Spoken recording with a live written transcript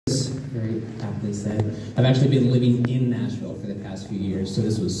very aptly said. I've actually been living in Nashville for the past few years, so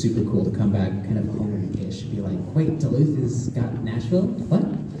this was super cool to come back kind of home-ish. Be like, wait, Duluth has got Nashville? What?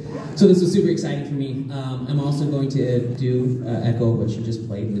 So this was super exciting for me. I'm also going to do echo what she just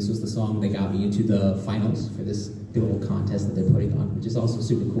played, and this was the song that got me into the finals for this little contest that they're putting on, which is also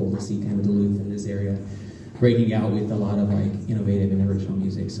super cool to see kind of Duluth in this area breaking out with a lot of like innovative and original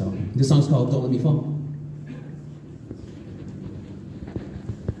music. So this song's called Don't Let Me Fall.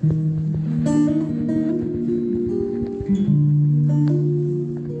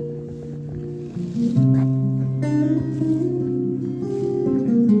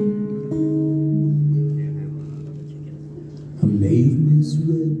 I may have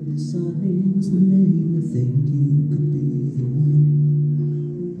misread the signs that made me think you could be the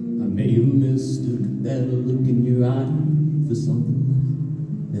one. I may have mistook that look in your eye for something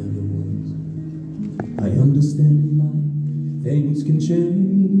that never was. I understand in life things can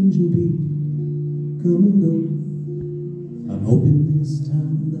change and be come and go. I'm hoping this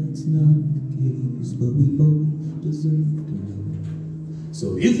time that's not the case, but we both deserve to know.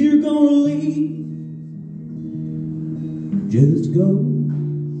 So if you're gonna leave, just go.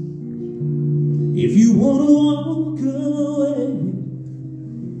 If you wanna walk away,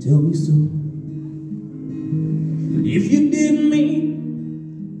 tell me so. And if you didn't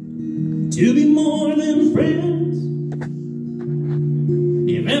mean to be more than friends,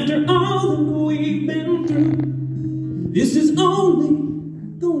 if after all that we've been through, this is only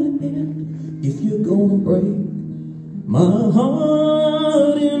gonna end, if you're gonna break my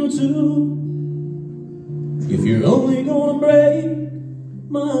heart in two, if you're only gonna break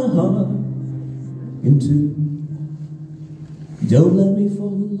my heart in two, don't let me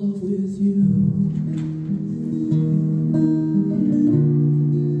fall in love with you.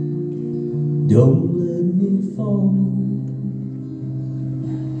 Don't let me fall.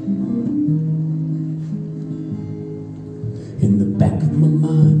 In the back of my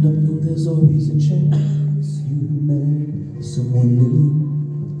mind, I know there's always a chance you met someone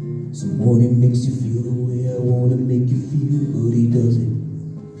new, someone who makes you feel the way I wanna make you feel, but he does it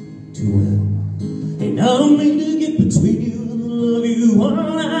too well. And I don't mean to get between you and love you, I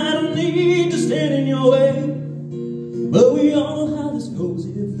don't need to stand in your way, but we all know how this goes.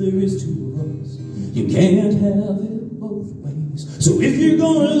 If there is two of us, you can't have it both ways. So if you're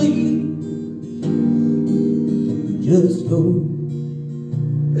gonna leave, just go.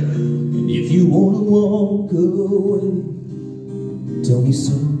 And if you wanna walk away, tell me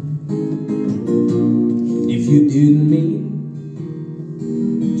so. If you didn't mean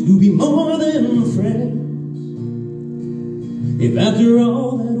to be more than friends, if after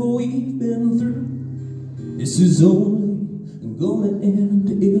all that we've been through, this is only gonna end,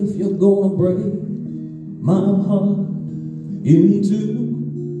 if you're gonna break my heart in two,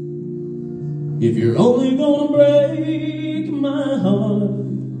 if you're only gonna break my heart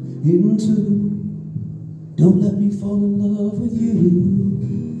in two, don't let me fall in love with you.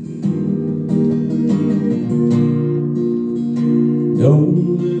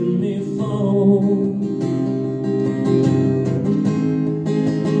 Don't let me fall.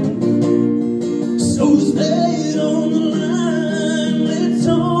 So let's lay it on the line, let's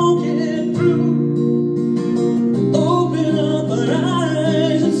talk it through. Open up our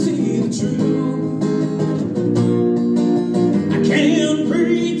eyes and see the truth. I can't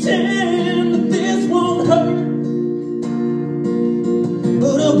pretend that this won't hurt,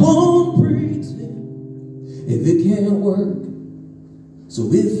 but I won't pretend if it can't work.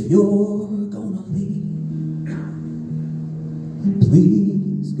 So if you're gonna leave,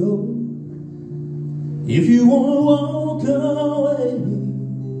 please go. If you wanna walk away,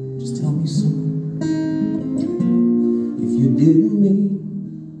 just tell me so. If you didn't mean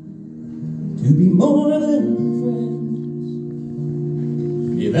to be more than friends,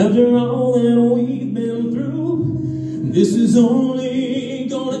 if after all that we've been through, this is only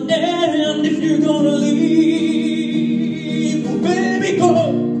gonna end, if you're gonna leave, well, baby, go.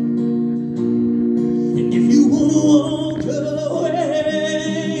 And if you wanna walk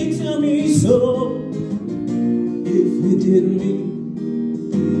away, tell me so. If you didn't mean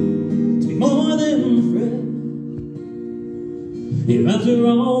to be more than friends, if after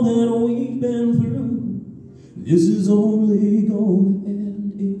all that we've been through, this is only gonna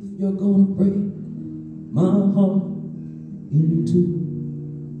end, if you're gonna break my heart in two,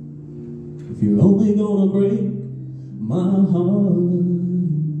 if you're only gonna break my heart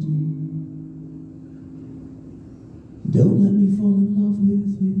in two, don't let me fall in love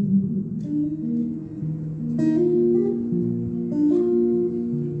with you.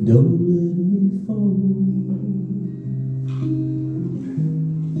 Don't